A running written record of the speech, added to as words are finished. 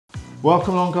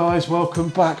Welcome along guys, welcome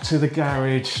back to the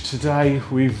garage. Today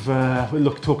we're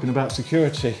talking about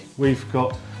security. We've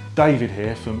got David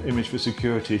here from Image for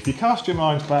Security. If you cast your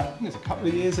minds back, I think it's a couple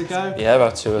of years ago. Yeah,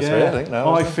 about 2 or 3 I think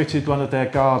now. I fitted one of their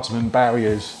guardsman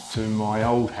barriers to my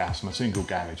old house, my single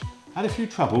garage. Had a few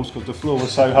troubles because the floor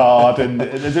was so hard and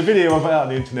there's a video of it out on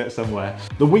the internet somewhere.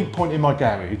 The weak point in my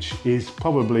garage is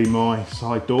probably my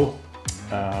side door.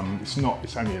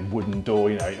 It's only a wooden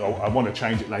door, you know. I want to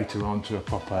change it later on to a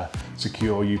proper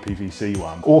secure UPVC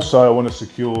one. Also, I want to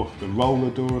secure the roller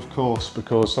door, of course,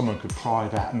 because someone could pry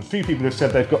that. And a few people have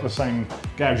said they've got the same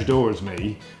garage door as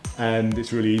me, and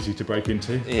it's really easy to break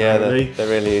into. Yeah, they're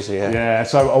really easy, yeah. Yeah,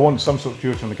 so I want some sort of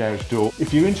security on the garage door.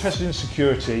 If you're interested in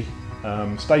security,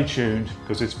 stay tuned,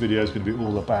 because this video is going to be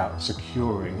all about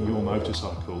securing your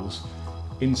motorcycles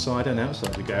inside and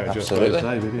outside the garage. Absolutely. I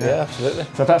suppose, David, yeah, absolutely.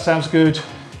 So if that sounds good,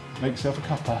 make yourself a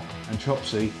cuppa and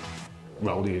Chopsy,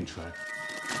 roll the intro.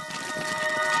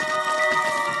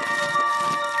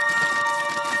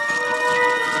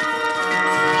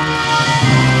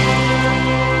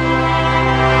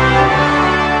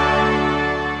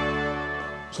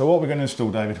 So what we're going to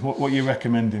install, David? What are you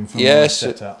recommending for my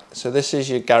setup? So this is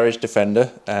your garage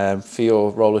defender for your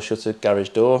roller shutter garage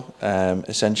door.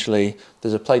 Essentially,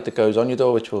 there's a plate that goes on your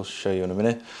door, which we'll show you in a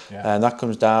minute. Yeah. And that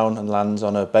comes down and lands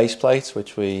on a base plate,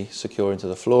 which we secure into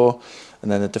the floor. And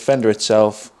then the defender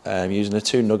itself, using the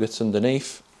 2 nuggets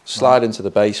underneath, slide into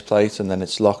the base plate, and then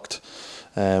it's locked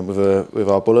with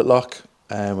our bullet lock,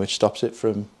 which stops it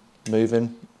from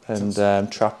moving. And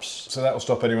traps. So that will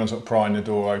stop anyone sort of prying the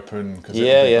door open because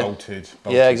it'll be bolted.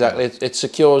 Yeah, exactly. It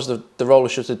secures the roller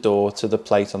shutter door to the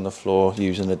plate on the floor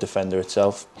using the defender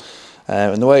itself.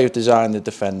 And the way we've designed the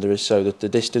defender is so that the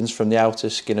distance from the outer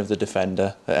skin of the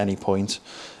defender at any point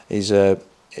is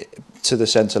to the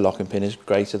centre locking pin is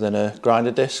greater than a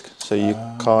grinder disc. So you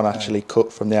can't actually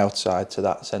cut from the outside to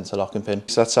that centre locking pin.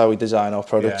 So that's how we design our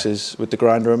products, is with the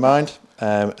grinder in mind.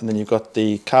 And then you've got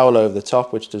the cowl over the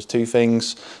top, which does 2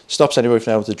 things. Stops anybody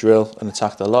from able to drill and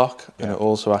attack the lock, and it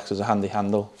also acts as a handy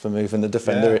handle for moving the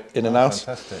defender in and out.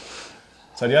 Fantastic.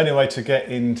 So the only way to get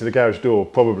into the garage door,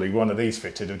 probably one of these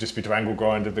fitted, would just be to angle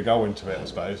grind the goal into it, I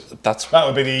suppose. That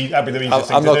would be the easiest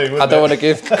thing to do, wouldn't it? I don't want to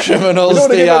give criminals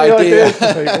the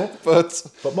idea.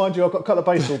 But mind you, I've got a couple of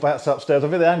baseball bats upstairs. I've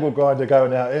got the angle grinder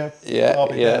going out here.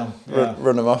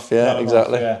 Run them off,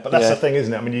 exactly. But that's the thing,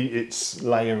 isn't it? I mean, it's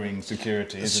layering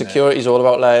security, isn't it? Security is all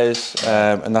about layers,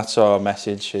 and that's our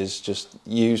message, is just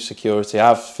use security,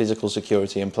 have physical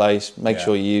security in place, make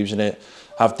sure you're using it.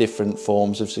 Have different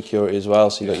forms of security as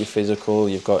well. So you've got your physical,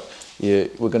 you've got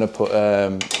we're going to put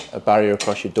a barrier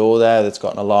across your door there that's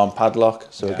got an alarm padlock.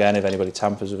 So again, if anybody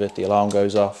tampers with it, the alarm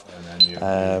goes off. And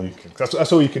then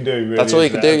that's all you can do, really. That's all you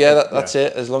can do, that's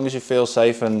it. As long as you feel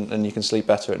safe and you can sleep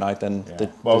better at night, then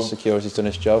the security's done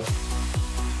its job.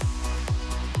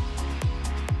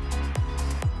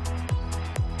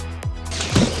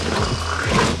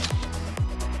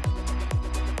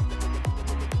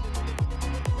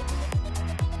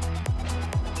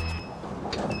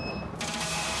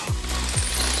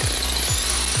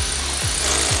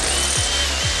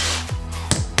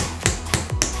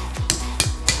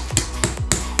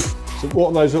 So what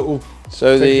are those little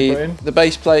the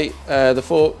base plate, the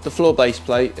floor base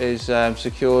plate is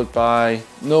secured by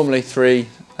normally 3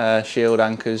 shield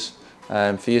anchors.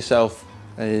 For yourself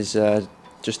is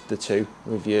just the 2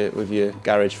 with your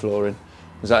garage flooring.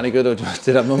 Was that any good, or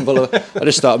did I mumble? I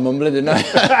just started mumbling, didn't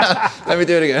I? Let me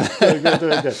do it again. do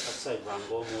it again. I'd say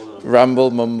ramble more than... Ramble,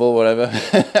 mumble, whatever.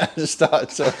 Just started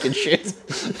talking shit.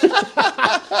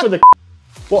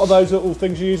 What are those little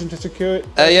things you're using to secure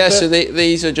it? So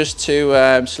these are just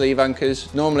 2 sleeve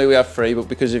anchors. Normally we have 3, but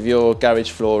because of your garage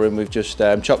flooring, we've just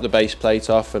chopped the base plate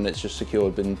off and it's just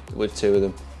secured with 2 of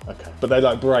them. Okay, but they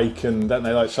like break and don't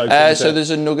they like soak? So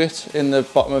there's a nugget in the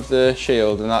bottom of the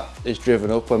shield, and that is driven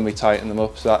up when we tighten them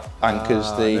up, so that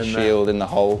anchors the shield in the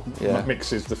hole. Yeah.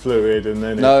 Mixes the fluid and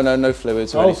then... No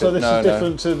fluids or anything. So this is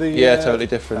different to the... Yeah, totally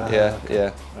different,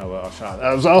 yeah. Oh, well, I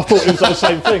thought it was the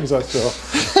same things I saw.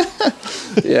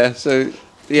 So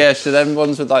them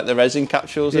ones with like the resin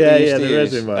capsules that we used to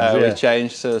use, resin ones, we've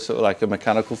changed to sort of like a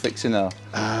mechanical fixing now.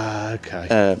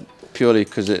 Okay. Purely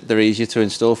because they're easier to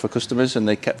install for customers, and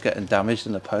they kept getting damaged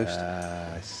in the post.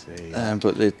 I see.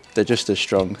 But they're just as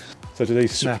strong. So do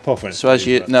these snap off? So as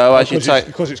you tight,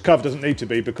 because it's covered doesn't need to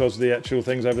be, because the actual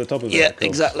thing's over the top of it. Yeah,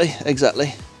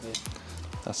 exactly.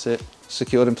 That's it.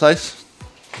 Secured in place.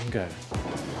 And go.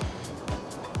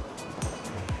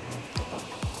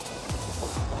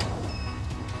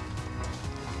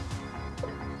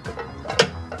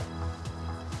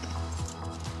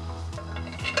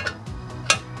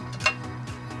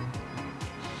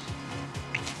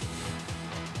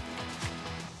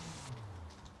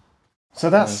 So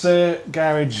that's the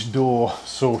garage door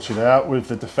sorted out with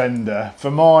the Defender. For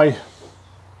my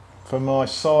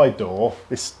side door,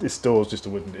 this door's just a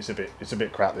wooden. It's a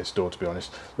bit crap, this door, to be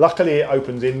honest. Luckily, it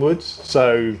opens inwards,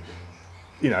 so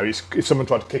you know, if someone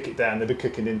tried to kick it down, they'd be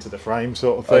kicking into the frame,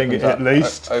 sort of thing. At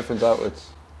least opens outwards.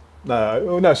 No,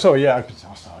 oh, no, sorry, yeah, opens.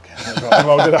 I'll start again. That's right, I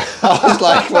rolled it up. I was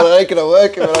like, well, it ain't gonna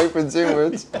work if it opens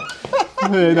inwards.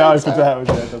 Yeah, no, it opens outwards.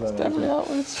 Yeah, it's definitely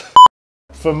outwards.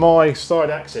 For my side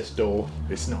access door,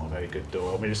 it's not a very good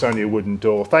door. I mean, it's only a wooden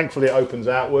door. Thankfully, it opens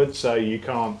outwards, so you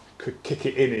can't kick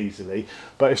it in easily.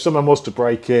 But if someone was to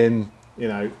break in, you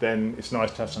know, then it's nice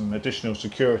to have some additional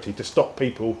security to stop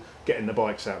people getting the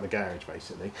bikes out of the garage,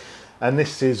 basically. And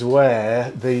this is where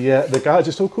the guards,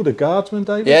 it's all called a guardsman,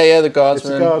 David? Yeah, the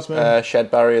guardsman. It's a guardsman. Shed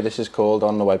barrier, this is called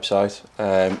on the website.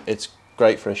 It's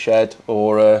great for a shed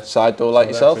or a side door like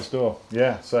yourself. Door.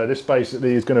 Yeah, so this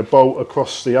basically is going to bolt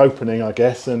across the opening, I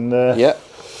guess. And yeah,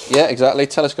 exactly.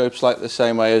 Telescopes like the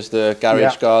same way as the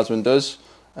garage guardsman does.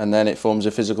 And then it forms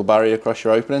a physical barrier across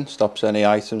your opening, stops any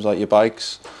items like your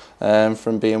bikes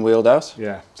from being wheeled out.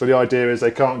 Yeah, so the idea is they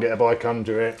can't get a bike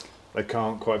under it. They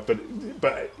can't quite, but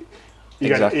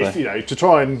exactly. If, you know, to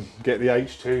try and get the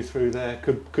H2 through there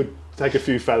could take a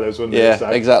few fellas, wouldn't it? Yeah, So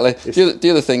exactly. The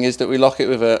other thing is that we lock it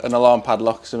with an alarm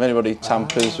padlock, so if anybody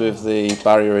tampers with the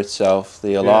barrier itself,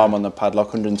 the alarm on the padlock,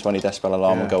 120 decibel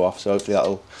alarm will go off, so hopefully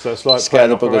that'll like scare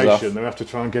the buggers off. They have to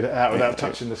try and get it out without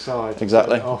touching the side.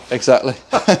 Exactly, exactly.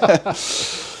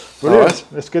 Brilliant, right.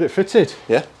 Let's get it fitted.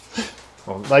 Yeah.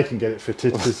 Well, they can get it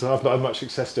fitted because I've not had much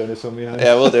success doing this on my own.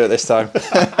 Yeah, we'll do it this time.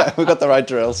 We've got the right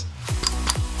drills.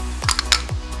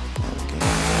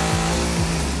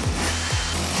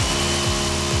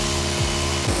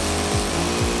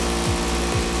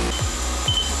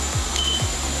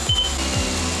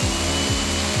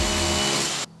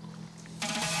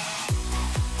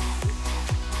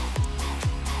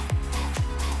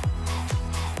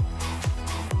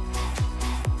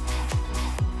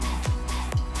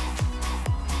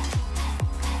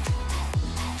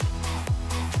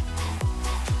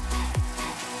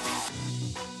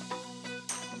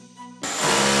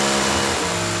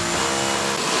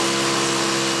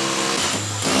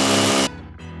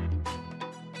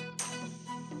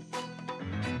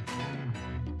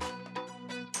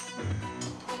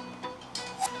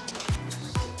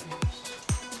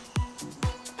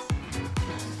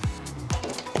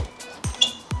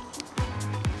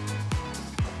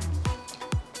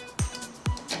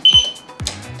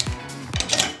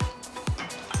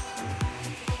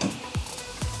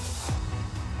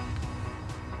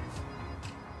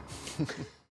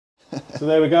 So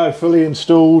there we go, fully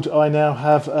installed. I now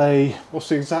have a, what's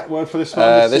the exact word for this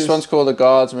one? This one's called a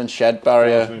guardsman shed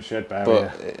barrier. Guardsman shed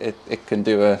barrier. But it can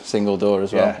do a single door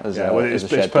as well.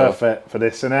 It's perfect for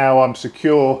this. So now I'm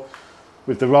secure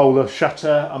with the roller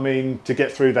shutter. I mean, to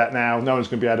get through that now, no one's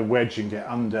going to be able to wedge and get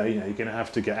under. You know, you're going to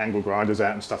have to get angle grinders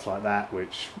out and stuff like that,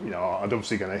 which, you know, I'm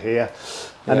obviously going to hear.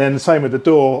 And then the same with the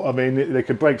door. I mean, they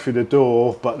could break through the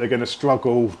door, but they're going to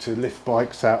struggle to lift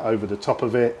bikes out over the top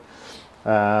of it.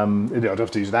 I'd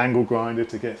have to use an angle grinder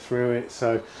to get through it.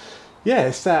 So yeah,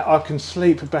 it's that I can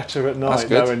sleep better at night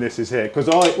knowing this is here. Because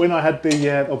when I had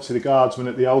the obviously the guardsman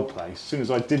at the old place, as soon as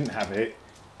I didn't have it,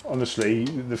 honestly,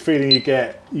 the feeling you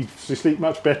get, you sleep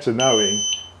much better knowing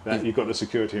that you've got the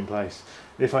security in place.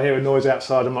 If I hear a noise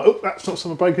outside, I'm like, oh, that's not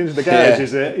someone breaking into the garage,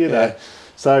 is it? You know.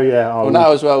 So yeah. Well,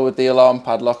 now as well with the alarm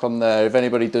padlock on there, if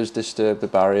anybody does disturb the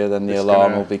barrier, then the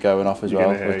alarm will be going off as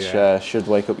well, which should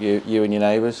wake up you and your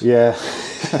neighbours. Yeah.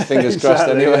 Fingers crossed.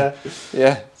 Anyway.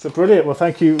 Yeah. So brilliant. Well,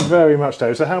 thank you very much,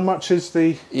 Dave. So how much is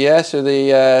the? Yeah. So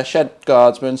the shed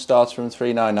guardsman starts from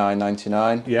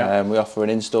 $399.99. Yeah. We offer an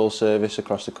install service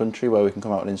across the country where we can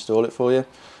come out and install it for you.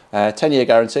 10-year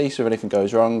guarantee, so if anything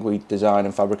goes wrong, we design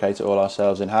and fabricate it all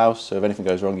ourselves in-house, so if anything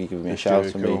goes wrong, you give me a shout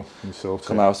and we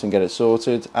come out and get it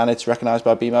sorted. And it's recognised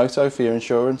by BMoto for your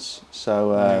insurance.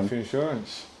 So for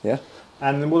insurance. Yeah.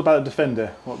 And then what about the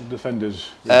Defender? What are the Defenders?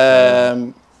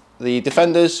 The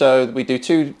Defenders, so we do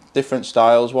two different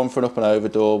styles, one for an up and over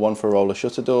door, one for a roller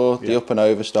shutter door. The up and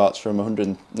over starts from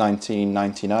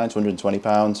 £119.99 to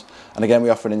 £120. And again,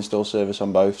 we offer an install service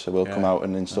on both, so we'll come out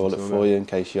and install it for you in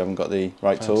case you haven't got the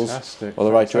right tools or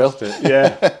the right drill.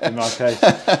 Yeah, in my case.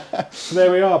 So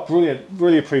there we are, brilliant,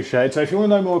 really appreciate it. So if you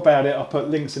want to know more about it, I'll put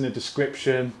links in the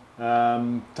description.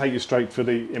 Take you straight for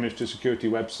the Image to Security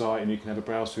website, and you can have a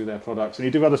browse through their products. And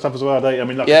you do other stuff as well, don't you? I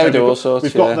mean, like we do all sorts.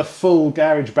 We've got the full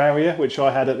garage barrier, which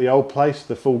I had at the old place,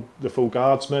 the full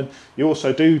guardsman. You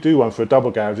also do one for a double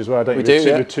garage as well, don't you? We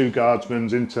do, with two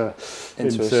guardsmans into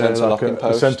a centre locking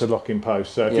post. A centre locking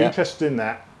post. So if you're interested in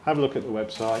that, have a look at the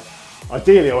website.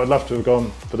 Ideally, I would love to have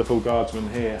gone for the full guardsman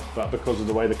here, but because of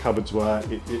the way the cupboards were,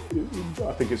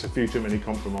 I think it's a few too many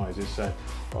compromises, so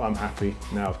I'm happy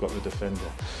now I've got the Defender.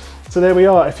 So there we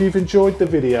are. If you've enjoyed the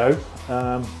video,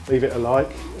 leave it a like.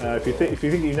 If you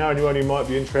think you know anyone who might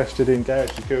be interested in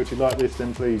garage security like this,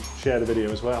 then please share the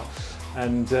video as well.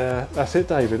 And that's it,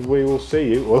 David. We will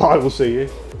see you, or I will see you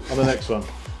on the next one.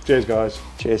 Cheers, guys.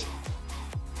 Cheers.